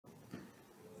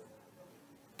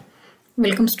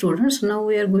Welcome students. Now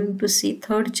we are going to see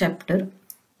third chapter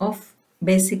of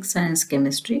basic science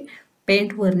chemistry,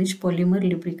 paint, varnish, polymer,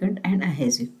 lubricant and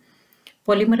adhesive.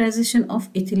 Polymerization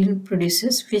of ethylene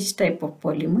produces which type of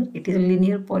polymer? It is a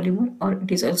linear polymer or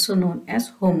it is also known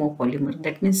as homopolymer.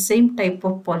 That means same type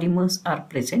of polymers are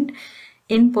present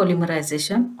in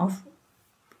polymerization of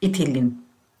ethylene.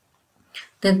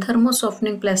 Then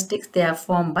thermosoftening plastics, they are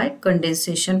formed by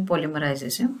condensation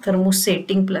polymerization.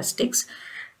 Thermosetting plastics,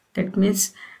 that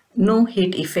means no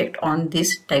heat effect on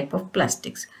this type of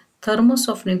plastics.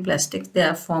 Thermosoftening plastics, they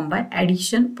are formed by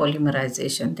addition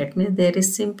polymerization. That means there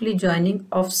is simply joining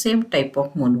of same type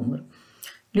of monomer.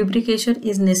 Lubrication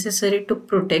is necessary to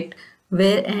protect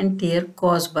wear and tear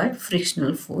caused by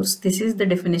frictional force. This is the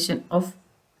definition of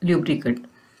lubricant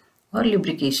or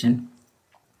lubrication.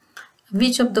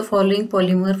 Which of the following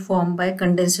polymer formed by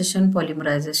condensation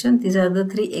polymerization? These are the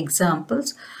three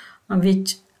examples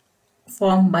which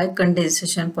formed by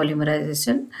condensation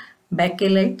polymerization.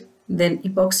 Bakelite, then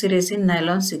epoxy resin,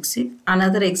 nylon 6,6.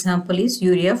 Another example is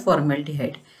urea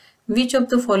formaldehyde. Which of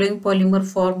the following polymer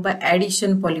formed by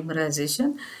addition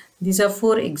polymerization? These are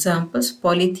four examples.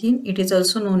 Polythene, it is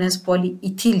also known as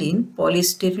polyethylene,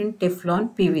 polystyrene,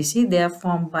 Teflon, PVC. They are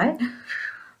formed by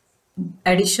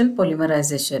addition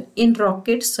polymerization. In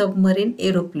rocket, submarine,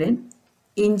 aeroplane,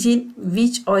 engine,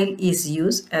 which oil is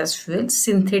used as fuel?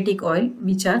 Synthetic oil,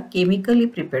 which are chemically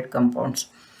prepared compounds.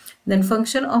 Then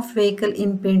function of vehicle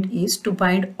in paint is to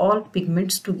bind all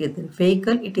pigments together.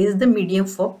 Vehicle, it is the medium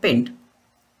for paint.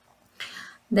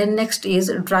 Then next is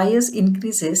dryers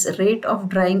increases rate of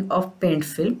drying of paint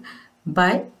film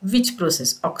by which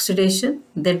process? Oxidation,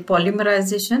 then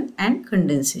polymerization and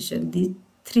condensation. These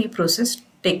three processes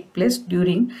take place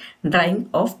during drying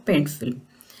of paint film.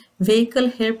 Vehicle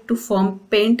help to form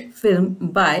paint film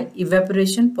by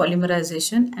evaporation,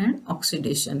 polymerization and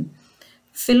oxidation.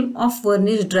 Film of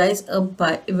varnish dries up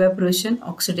by evaporation,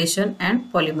 oxidation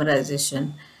and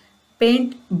polymerization.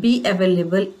 Paint be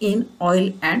available in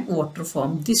oil and water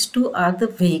form. These two are the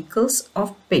vehicles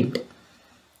of paint,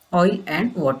 oil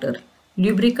and water.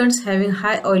 Lubricants having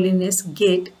high oiliness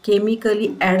get chemically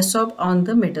adsorbed on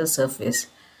the metal surface.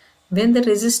 When the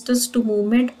resistance to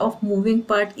movement of moving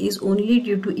part is only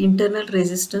due to internal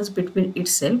resistance between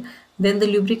itself, then the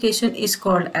lubrication is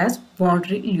called as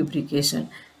boundary lubrication.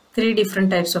 Three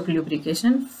different types of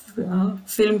lubrication: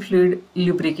 film fluid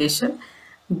lubrication,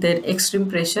 then extreme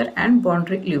pressure and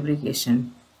boundary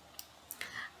lubrication.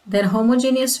 Then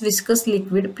homogeneous viscous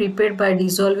liquid prepared by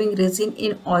dissolving resin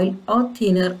in oil or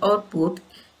thinner or both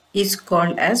is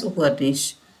called as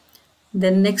varnish.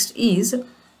 Then next is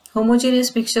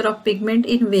homogeneous mixture of pigment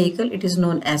in vehicle, it is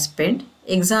known as paint.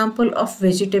 Example of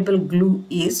vegetable glue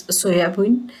is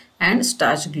soybean and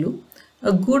starch glue.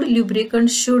 A good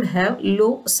lubricant should have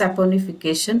low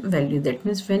saponification value. That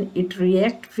means when it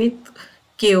reacts with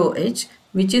KOH,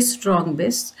 which is strong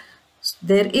base,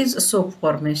 there is soap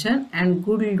formation, and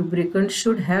good lubricant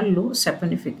should have low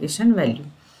saponification value.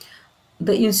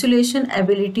 The insulation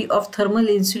ability of thermal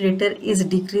insulator is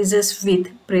decreases with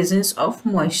presence of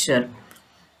moisture.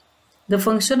 The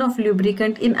function of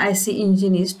lubricant in IC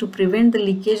engine is to prevent the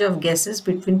leakage of gases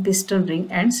between piston ring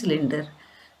and cylinder.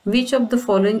 Which of the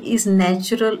following is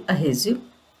natural adhesive?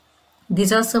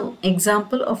 These are some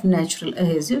example of natural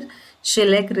adhesive: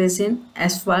 shellac resin,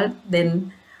 asphalt,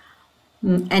 then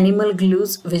animal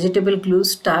glues, vegetable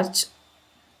glues, starch.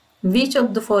 Which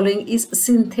of the following is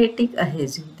synthetic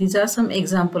adhesive? These are some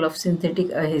example of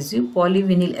synthetic adhesive: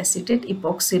 polyvinyl acetate,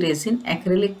 epoxy resin,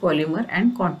 acrylic polymer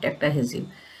and contact adhesive.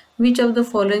 Which of the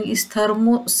following is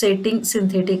thermosetting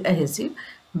synthetic adhesive?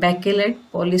 Bakelite,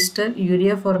 polyester,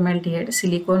 urea formaldehyde,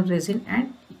 silicone resin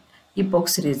and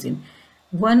epoxy resin.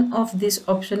 One of these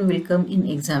option will come in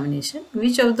examination.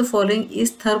 Which of the following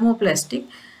is thermoplastic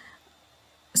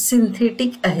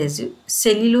synthetic adhesive?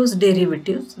 Cellulose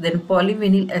derivatives, then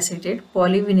polyvinyl acetate,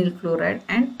 polyvinyl chloride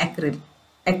and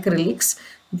acrylics.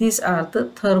 These are the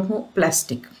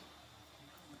thermoplastic.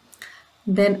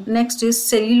 Then next is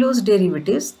cellulose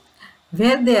derivatives.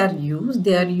 Where they are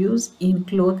used in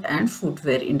cloth and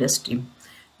footwear industry.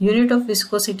 Unit of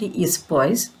viscosity is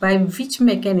poise. By which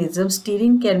mechanism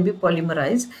styrene can be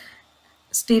polymerized?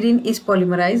 Styrene is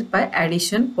polymerized by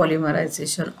addition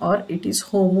polymerization, or it is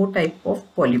homo type of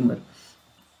polymer.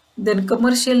 Then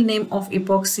commercial name of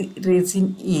epoxy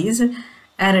resin is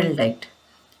araldite.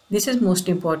 This is most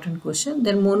important question.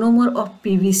 Then monomer of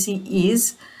PVC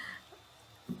is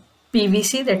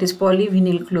PVC, that is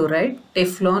polyvinyl chloride.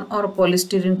 Teflon or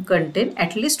polystyrene contain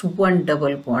at least one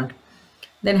double bond.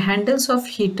 Then handles of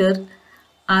heater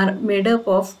are made up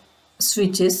of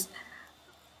switches,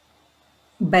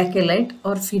 bakelite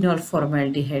or phenol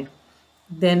formaldehyde.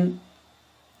 Then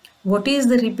what is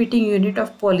the repeating unit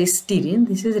of polystyrene?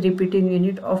 This is repeating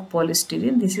unit of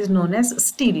polystyrene. This is known as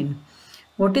styrene.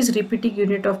 What is repeating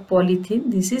unit of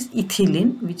polythene? This is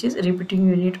ethylene, which is repeating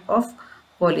unit of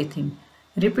polythene.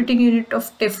 Repeating unit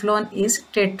of Teflon is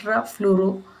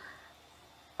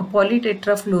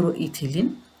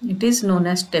polytetrafluoroethylene. It is known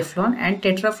as Teflon, and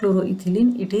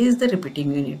tetrafluoroethylene, it is the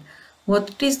repeating unit.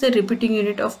 What is the repeating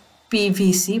unit of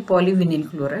PVC, polyvinyl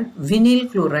chloride?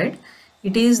 Vinyl chloride,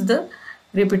 it is the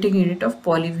repeating unit of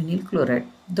polyvinyl chloride.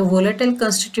 The volatile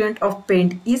constituent of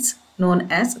paint is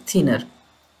known as thinner.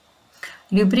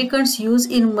 Lubricants used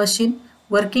in machine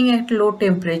working at low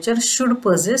temperature should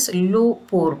possess low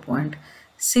pour point.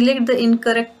 Select the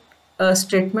incorrect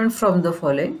statement from the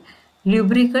following.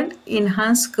 Lubricant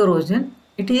enhance corrosion.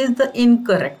 It is the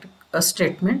incorrect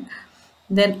statement.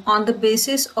 Then on the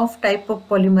basis of type of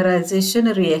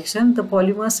polymerization reaction, the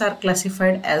polymers are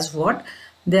classified as what?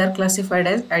 They are classified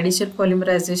as addition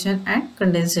polymerization and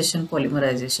condensation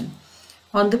polymerization.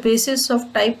 On the basis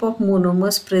of type of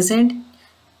monomers present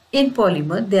in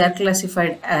polymer, they are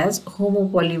classified as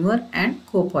homopolymer and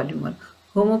copolymer.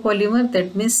 Homopolymer,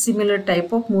 that means similar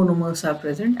type of monomers are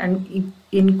present, and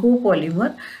in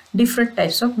copolymer, different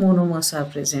types of monomers are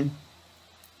present.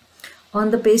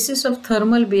 On the basis of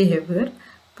thermal behavior,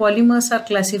 polymers are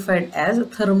classified as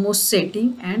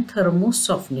thermosetting and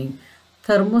thermosoftening.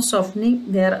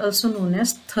 Thermosoftening, they are also known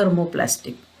as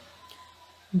thermoplastic.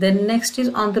 Then next is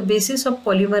on the basis of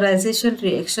polymerization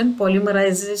reaction,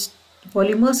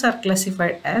 polymers are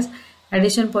classified as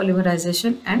addition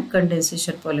polymerization and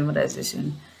condensation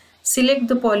polymerization. Select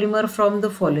the polymer from the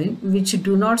following which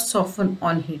do not soften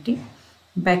on heating: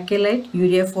 bakelite,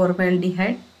 urea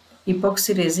formaldehyde,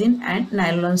 epoxy resin and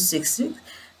nylon 6,6.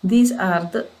 These are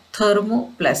the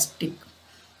thermoplastic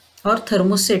or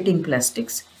thermosetting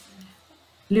plastics.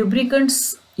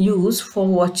 Lubricants used for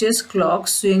watches,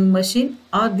 clocks, sewing machine,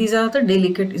 these are the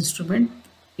delicate instrument.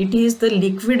 It is the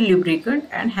liquid lubricant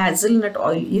and hazelnut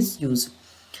oil is used.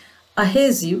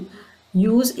 Adhesive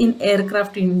used in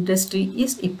aircraft industry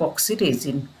is epoxy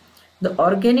resin. The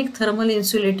organic thermal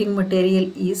insulating material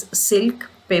is silk,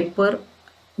 paper,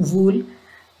 wool,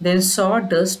 then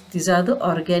sawdust. These are the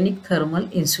organic thermal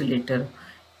insulator.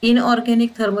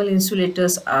 Inorganic thermal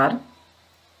insulators are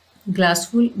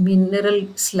glasswool, mineral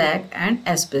slag and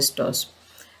asbestos.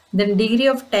 Then degree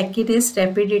of tackiness,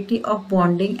 rapidity of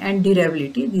bonding and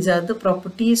durability. These are the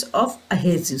properties of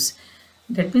adhesives.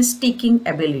 That means sticking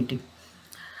ability.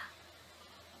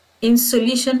 In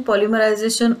solution,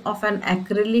 polymerization of an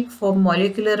acrylic for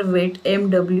molecular weight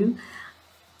MWI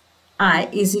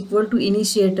is equal to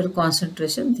initiator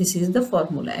concentration. This is the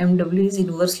formula. MW is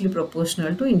inversely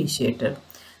proportional to initiator.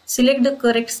 Select the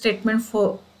correct statement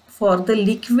for the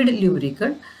liquid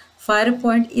lubricant. Fire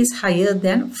point is higher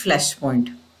than flash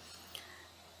point.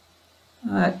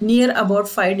 Near about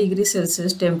 5 degrees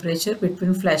Celsius temperature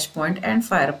between flash point, and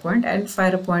fire point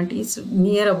is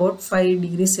near about 5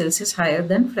 degrees Celsius higher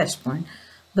than flash point.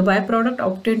 The byproduct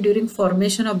obtained during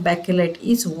formation of bakelite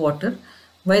is water,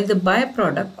 while the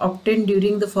byproduct obtained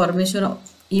during the formation of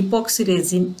epoxy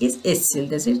resin is HCl,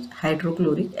 that is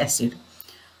hydrochloric acid.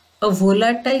 A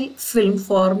volatile film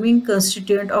forming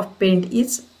constituent of paint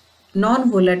is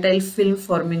non-volatile film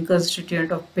forming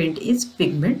constituent of paint is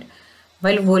pigment,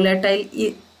 while volatile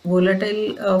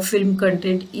film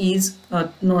content is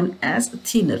known as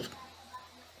thinner.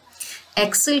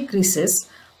 Axle greases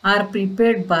are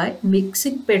prepared by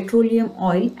mixing petroleum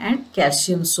oil and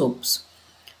calcium soaps.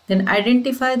 Then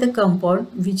identify the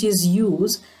compound which is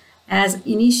used as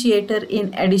initiator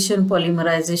in addition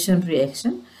polymerization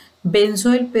reaction: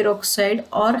 benzoyl peroxide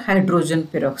or hydrogen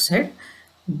peroxide.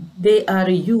 They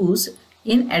are used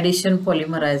in addition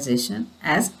polymerization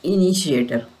as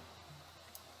initiator.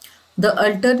 The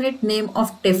alternate name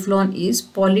of Teflon is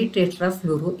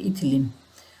polytetrafluoroethylene.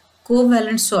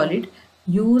 Covalent solid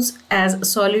used as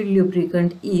solid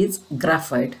lubricant is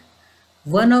graphite.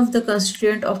 One of the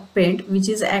constituent of paint which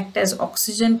is act as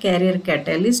oxygen carrier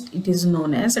catalyst, it is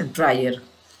known as a dryer.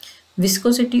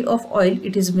 Viscosity of oil,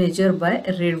 it is measured by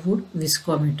Redwood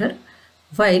viscometer,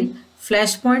 while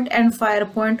flash point and fire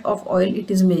point of oil,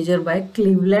 it is measured by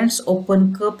Cleveland's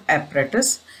open cup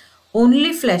apparatus.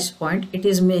 Only flash point, it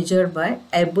is measured by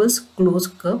Abel's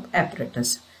closed cup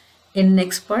apparatus. In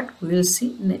next part, we will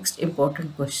see next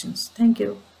important questions. Thank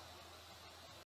you.